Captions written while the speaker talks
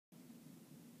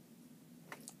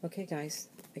Okay, guys,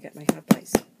 I got my hot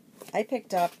pies. I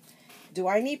picked up, do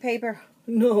I need paper?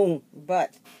 No,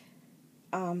 but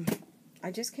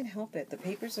I just can't help it. The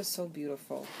papers are so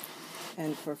beautiful.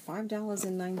 And for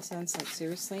 $5.09, like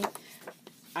seriously,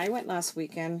 I went last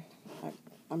weekend.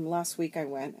 Last week I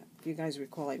went. If you guys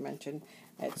recall, I mentioned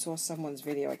I saw someone's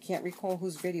video. I can't recall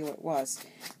whose video it was,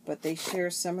 but they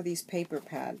share some of these paper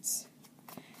pads.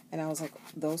 And I was like,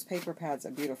 those paper pads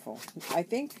are beautiful.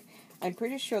 I'm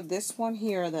pretty sure this one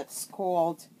here that's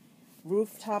called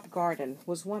Rooftop Garden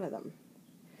was one of them.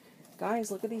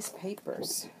 Guys, look at these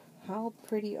papers. How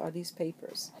pretty are these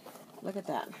papers? Look at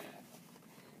that.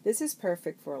 This is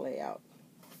perfect for a layout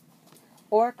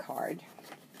or a card.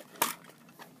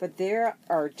 But they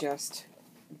are just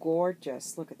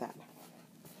gorgeous. Look at that.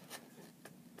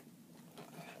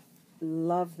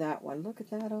 Love that one. Look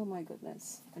at that. Oh my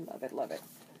goodness. I love it, love it.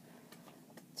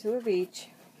 2 of each.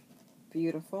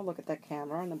 Beautiful. Look at that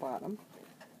camera on the bottom.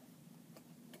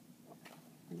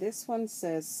 This one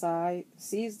says,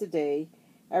 seize the day.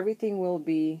 Everything will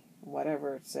be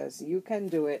whatever it says. You can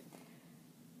do it.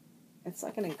 It's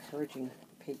like an encouraging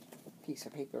piece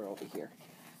of paper over here.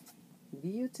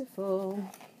 Beautiful.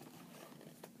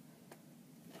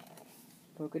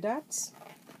 Polka dots.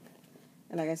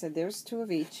 And like I said, there's 2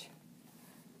 of each.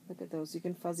 Look at those. You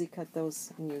can fuzzy cut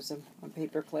those and use them on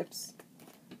paper clips.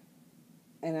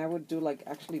 And I would do like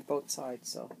actually both sides,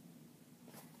 so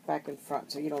back and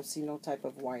front, so you don't see no type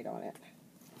of white on it.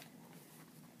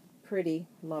 Pretty.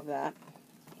 Love that.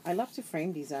 I love to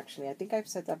frame these actually. I think I've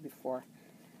said that before.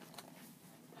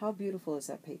 How beautiful is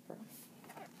that paper?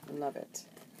 Love it.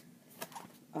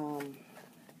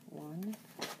 One.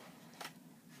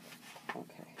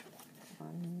 Okay.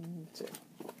 1, 2.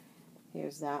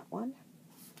 Here's that one.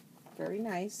 Very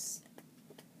nice.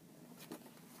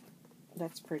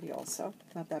 That's pretty also.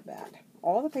 Not that bad.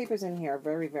 All the papers in here are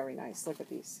very, very nice. Look at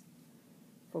these.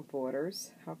 For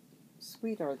borders. How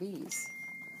sweet are these?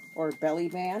 Or belly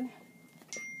band.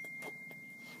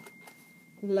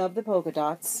 Love the polka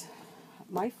dots.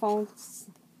 My phone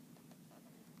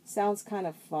sounds kind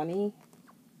of funny.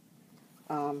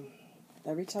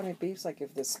 Every time it beeps, like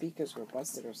if the speakers were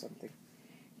busted or something.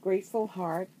 Grateful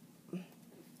Heart.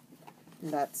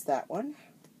 That's that one.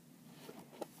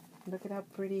 Look at how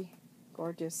pretty,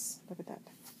 gorgeous. Look at that.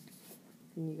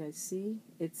 Can you guys see?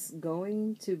 It's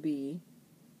going to be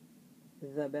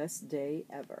the best day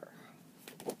ever.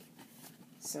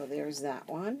 So there's that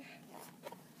one.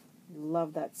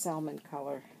 Love that salmon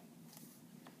color.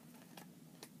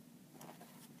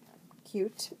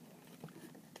 Cute.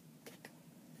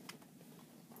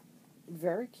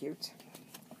 Very cute.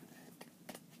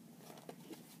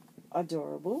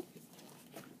 Adorable.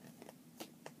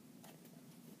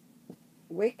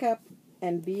 Wake up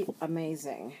and be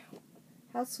amazing.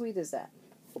 How sweet is that?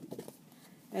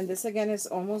 And this again is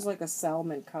almost like a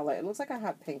salmon color. It looks like a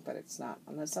hot pink, but it's not,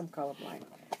 unless I'm colorblind.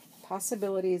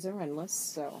 Possibilities are endless,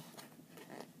 so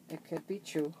it could be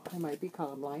true. I might be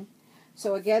colorblind.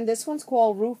 So again, this one's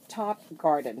called Rooftop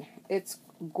Garden. It's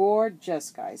gorgeous,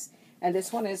 guys. And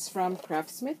this one is from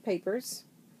Craftsmith Papers.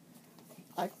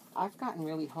 I've gotten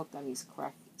really hooked on these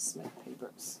Craftsmith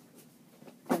papers.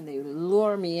 And they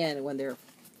lure me in when they're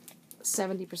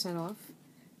 70% off.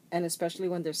 And especially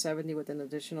when they're 70 with an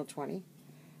additional 20.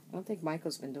 I don't think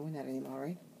Michael's been doing that anymore,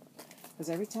 right? Because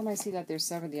every time I see that they're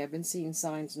 70, I've been seeing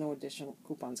signs no additional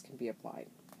coupons can be applied.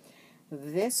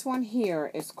 This one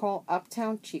here is called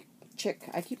Uptown Chic.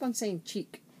 I keep on saying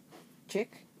cheek.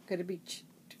 Chick? Could it be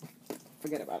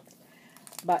forget about it.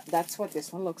 But that's what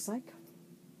this one looks like.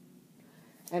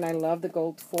 And I love the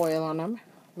gold foil on them.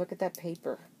 Look at that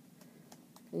paper.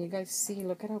 Can you guys see?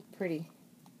 Look at how pretty.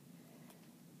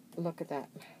 Look at that.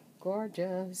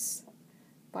 Gorgeous.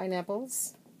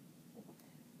 Pineapples.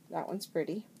 That one's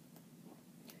pretty.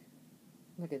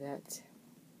 Look at that.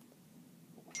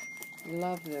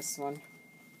 Love this one.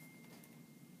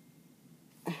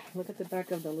 Look at the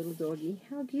back of the little doggy.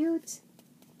 How cute.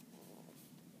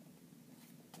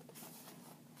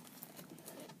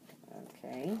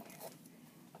 Okay.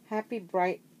 Happy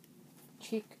Bright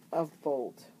Cheek of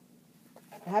Bold.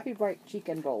 Happy Bright Cheek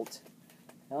and Bold.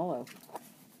 Hello.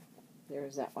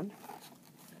 There's that one.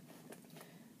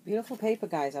 Beautiful paper,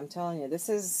 guys. I'm telling you. This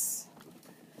is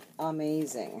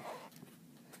amazing.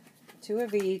 2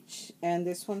 of each. And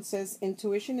this one says,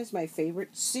 intuition is my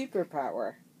favorite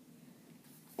superpower.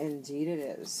 Indeed it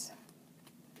is.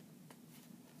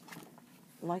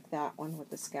 Like that one with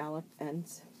the scallop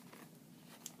ends.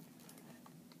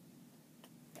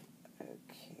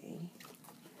 Okay.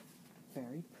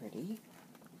 Very pretty.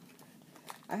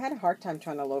 I had a hard time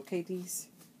trying to locate these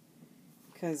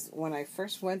Because when I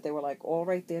first went, they were like all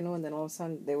right there, and then all of a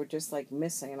sudden they were just like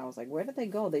missing. And I was like, where did they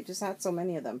go? They just had so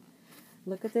many of them.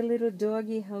 Look at the little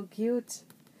doggy, how cute.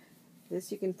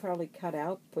 This you can probably cut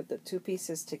out, put the two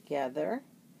pieces together,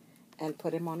 and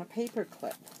put him on a paper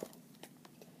clip.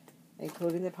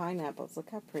 Including the pineapples.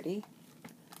 Look how pretty.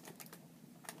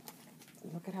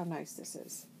 Look at how nice this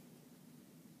is.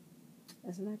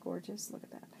 Isn't that gorgeous? Look at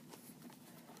that.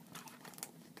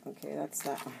 Okay, that's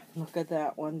that one. Look at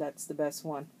that one. That's the best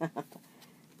one.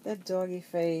 That doggy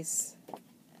face.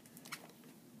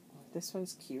 This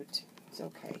one's cute. It's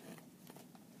okay.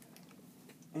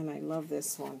 And I love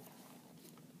this one.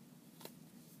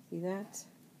 See that?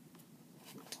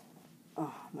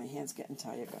 Oh, my hand's getting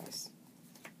tired, guys.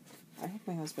 I hope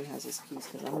my husband has his keys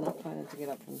because I'm not planning to get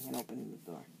up from here and open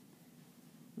the door.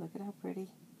 Look at how pretty.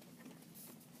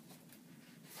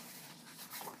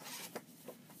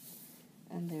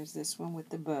 And there's this one with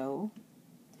the bow.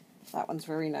 That one's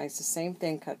very nice. The same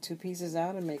thing. Cut two pieces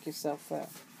out and make yourself a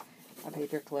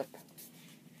paper clip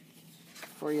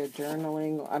for your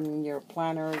journaling, your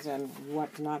planners and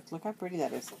whatnot. Look how pretty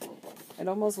that is. It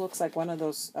almost looks like one of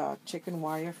those chicken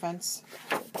wire fence.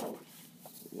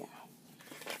 Yeah.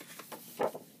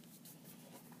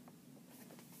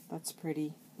 That's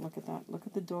pretty. Look at that. Look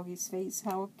at the doggy's face.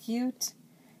 How cute.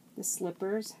 The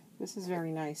slippers. This is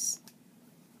very nice.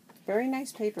 Very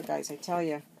nice paper, guys, I tell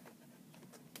you.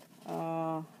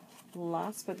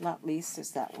 Last but not least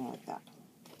is that one like that.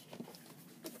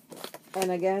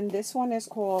 And again, this one is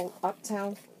called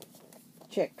Uptown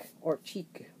Chick or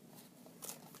Cheek.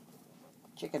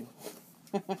 Chicken.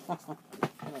 I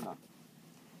don't know.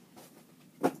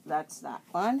 That's that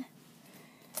one.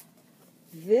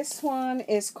 This one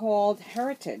is called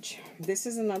Heritage. This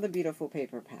is another beautiful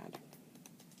paper pad.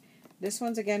 This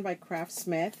one's again by Craft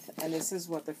Smith, and this is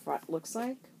what the front looks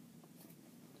like.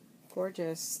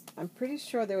 Gorgeous. I'm pretty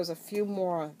sure there was a few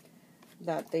more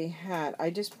that they had. I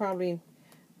just probably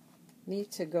need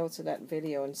to go to that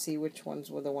video and see which ones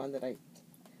were the one that I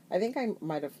think I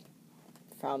might have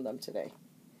found them today.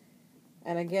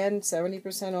 And again,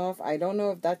 70% off. I don't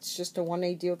know if that's just a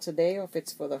 1-day deal today or if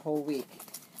it's for the whole week.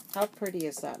 How pretty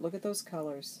is that? Look at those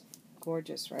colors.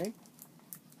 Gorgeous, right?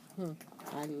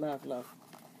 I love.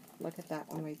 Look at that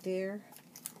one right there.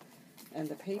 And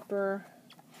the paper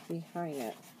behind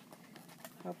it.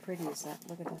 How pretty is that?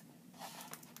 Look at that.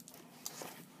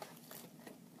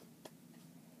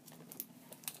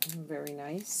 Very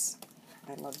nice.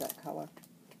 I love that color.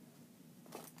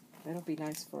 It'll be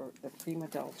nice for the prima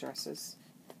doll dresses.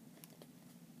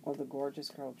 Or the gorgeous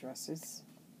girl dresses.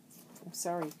 I'm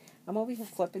sorry. I'm over here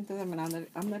flipping through them and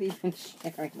I'm not even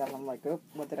sharing them. I'm like, oh,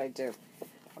 what did I do?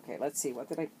 Okay, let's see. What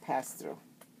did I pass through?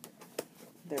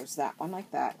 There's that one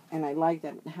like that. And I like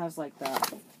that it has like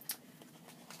the,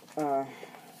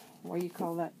 what do you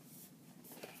call that?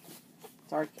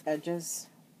 Dark edges.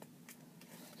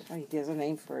 Oh, there's a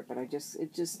name for it, but it's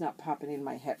just not popping in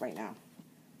my head right now.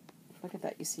 Look at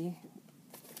that, you see?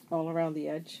 All around the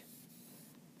edge.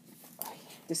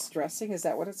 Distressing, is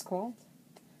that what it's called?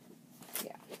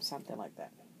 Yeah, something like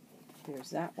that.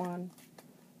 There's that one.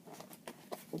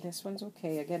 This one's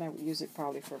okay. Again, I would use it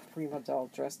probably for prima doll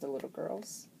dress, the little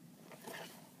girls.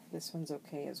 This one's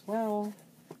okay as well.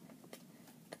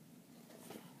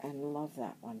 And love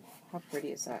that one. How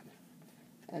pretty is that?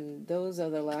 And those are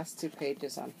the last two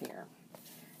pages on here.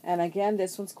 And again,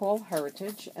 this one's called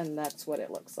Heritage, and that's what it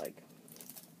looks like.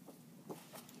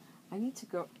 I need to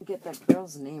go get that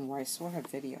girl's name where I saw her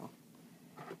video.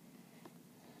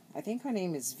 I think her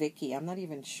name is Vicky. I'm not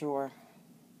even sure.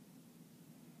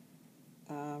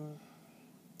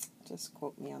 Just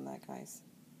quote me on that, guys.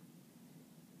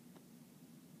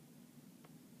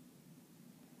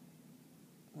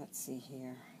 Let's see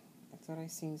here. I thought I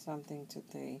seen something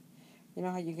today. You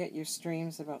know how you get your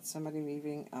streams about somebody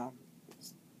leaving,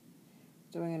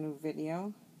 doing a new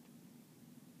video?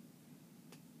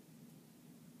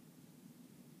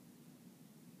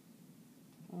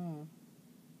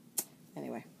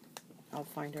 Anyway, I'll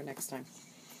find her next time.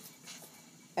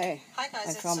 Hey, hi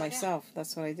guys, I found myself.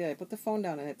 That's what I did. I put the phone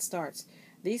down and it starts.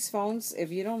 These phones,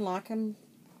 if you don't lock them,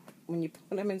 when you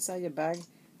put them inside your bag,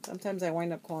 sometimes I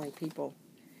wind up calling people.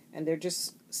 And they're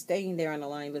just staying there on the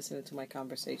line listening to my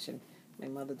conversation. My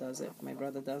mother does it. My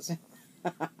brother does it.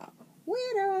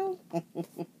 Weirdo.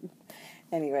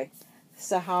 Anyway,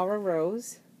 Sahara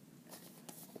Rose.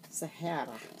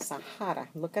 Sahara.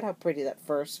 Look at how pretty that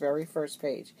very first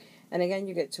page. And again,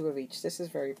 you get two of each. This is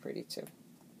very pretty too.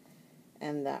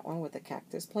 And that one with the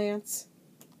cactus plants.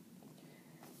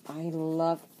 I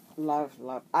love.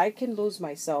 I can lose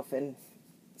myself in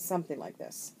something like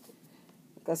this.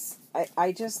 Because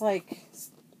I just like,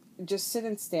 just sit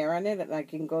and stare on it, and I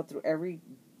can go through every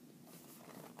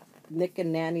nick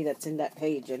and nanny that's in that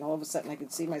page, and all of a sudden I can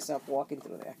see myself walking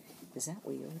through there. Is that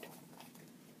weird?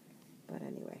 But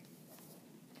anyway,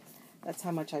 that's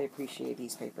how much I appreciate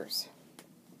these papers.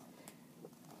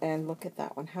 And look at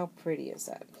that one. How pretty is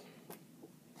that?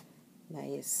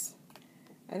 Nice.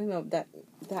 I don't know,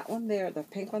 that one there, the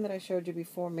pink one that I showed you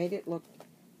before, made it look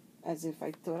as if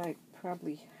I thought I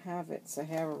probably have it,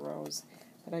 Sahara Rose.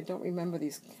 But I don't remember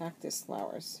these cactus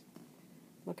flowers.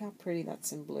 Look how pretty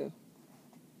that's in blue.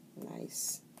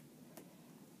 Nice.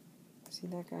 See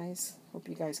that, guys? Hope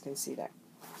you guys can see that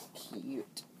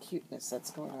cuteness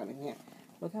that's going on in here.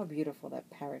 Look how beautiful that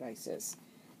paradise is.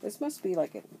 This must be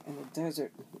like in the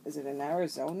desert. Is it in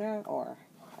Arizona or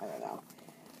I don't know.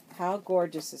 How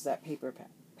gorgeous is that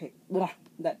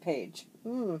that page?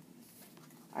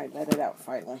 I let it out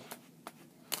finally.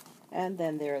 And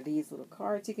then there are these little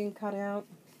cards you can cut out.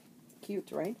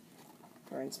 Cute, right?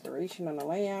 For inspiration on a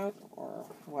layout or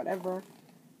whatever.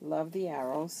 Love the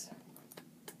arrows.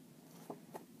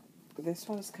 This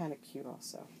one is kind of cute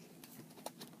also.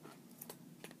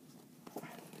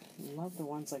 Love the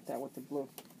ones like that with the blue.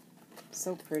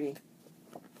 So pretty.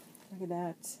 Look at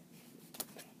that.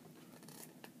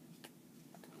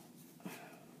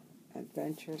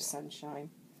 Adventure, sunshine.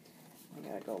 I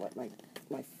gotta go let my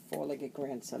four-legged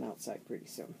grandson outside pretty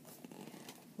soon.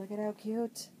 Look at how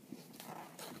cute.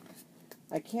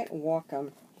 I can't walk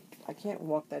him. I can't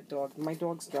walk that dog. My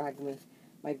dogs drag me.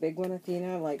 My big one,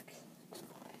 Athena,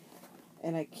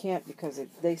 and I can't because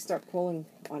if they start pulling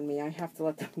on me, I have to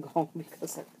let them go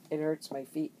because it hurts my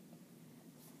feet.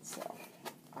 So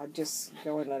I'll just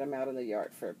go and let them out in the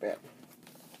yard for a bit.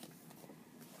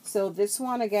 So this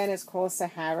one again is called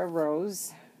Sahara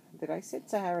Rose. Did I say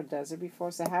Sahara Desert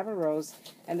before? Sahara Rose.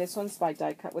 And this one's by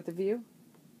Die Cut with a View.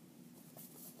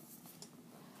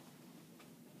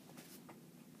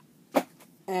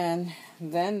 And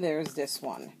then there's this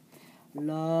one.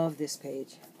 Love this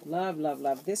page. Love, love,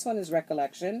 love. This one is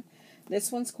Recollection.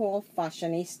 This one's called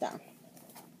Fashionista.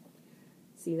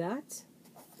 See that?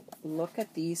 Look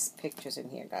at these pictures in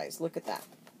here, guys. Look at that.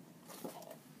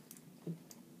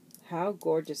 How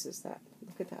gorgeous is that?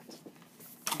 Look at that.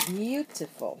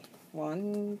 Beautiful.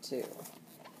 1, 2.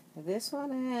 This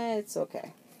one, it's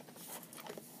okay.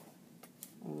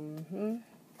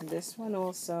 This one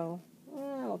also,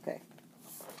 okay.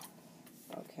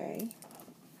 Okay.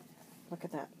 Look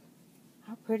at that.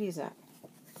 How pretty is that?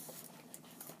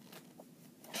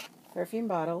 Perfume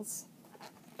bottles.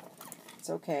 It's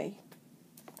okay.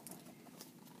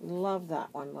 Love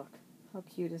that one. Look. How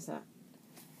cute is that?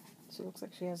 She looks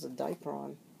like she has a diaper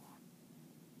on.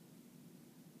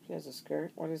 She has a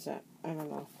skirt. What is that? I don't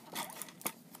know.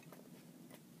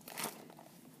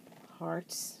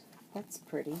 Hearts. That's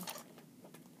pretty.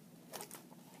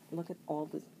 Look at all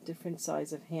the different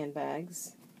size of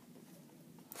handbags.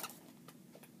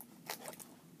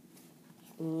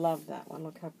 Love that one.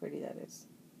 Look how pretty that is.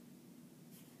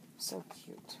 So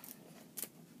cute.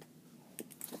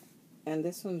 And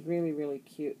this one's really, really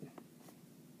cute.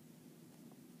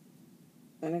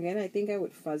 And again, I think I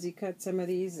would fuzzy cut some of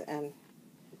these and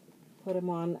put them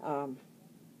on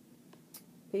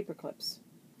paper clips.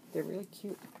 They're really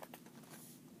cute.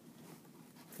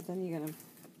 But then you're going to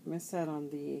miss out on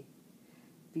the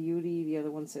beauty. The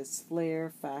other one says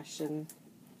flair, fashion.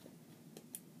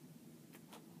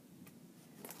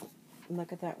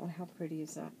 Look at that one. How pretty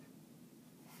is that?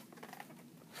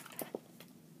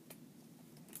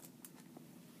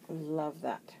 Love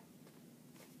that.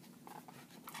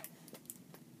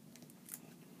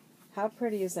 How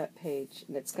pretty is that page?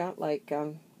 And it's got like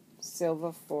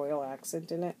silver foil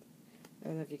accent in it. I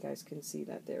don't know if you guys can see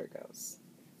that. There it goes.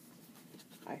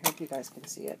 I hope you guys can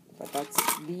see it. But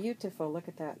that's beautiful. Look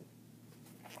at that.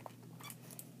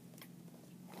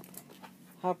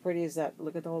 How pretty is that?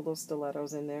 Look at all those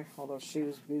stilettos in there. All those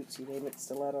shoes, boots, you name it,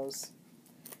 stilettos.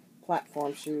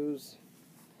 Platform shoes.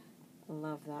 I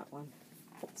love that one.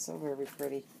 It's so very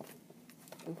pretty.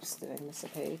 Oops, did I miss a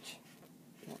page?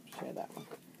 No, share that one.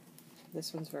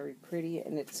 This one's very pretty,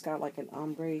 and it's got like an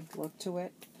ombre look to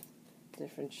it.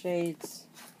 Different shades.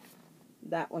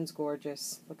 That one's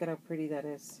gorgeous. Look at how pretty that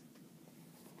is.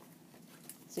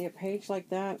 See, a page like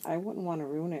that, I wouldn't want to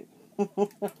ruin it.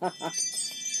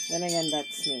 Then again,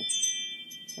 that's me.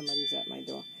 Somebody's at my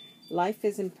door. Life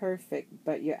isn't perfect,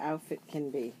 but your outfit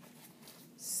can be.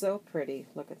 So pretty.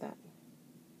 Look at that.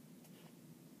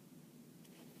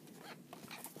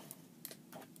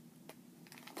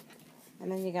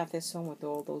 And then you got this one with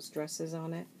all those dresses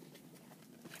on it.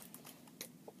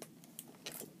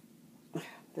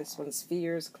 This one's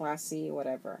fierce, classy,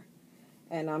 whatever.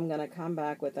 And I'm going to come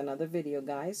back with another video,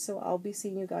 guys. So I'll be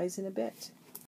seeing you guys in a bit.